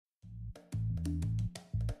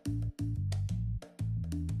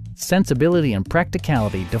sensibility and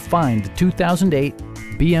practicality define the 2008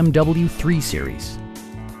 BMW 3 Series.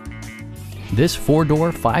 This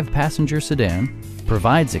four-door, five-passenger sedan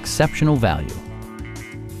provides exceptional value.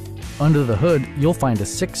 Under the hood, you'll find a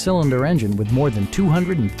six-cylinder engine with more than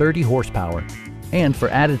 230 horsepower. And for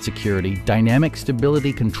added security, dynamic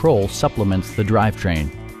stability control supplements the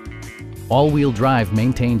drivetrain. All-wheel drive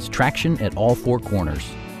maintains traction at all four corners.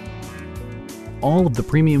 All of the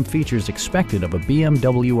premium features expected of a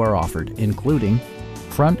BMW are offered, including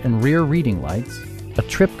front and rear reading lights, a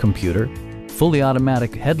trip computer, fully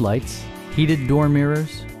automatic headlights, heated door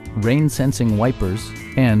mirrors, rain-sensing wipers,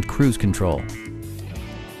 and cruise control.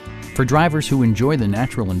 For drivers who enjoy the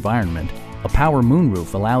natural environment, a power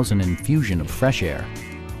moonroof allows an infusion of fresh air.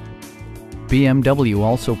 BMW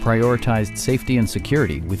also prioritized safety and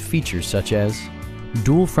security with features such as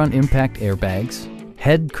dual front impact airbags,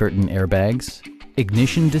 head curtain airbags,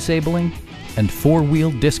 ignition disabling, and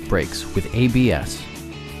four-wheel disc brakes with ABS.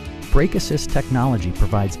 Brake Assist technology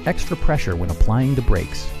provides extra pressure when applying the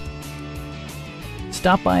brakes.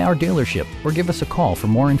 Stop by our dealership or give us a call for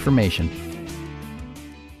more information.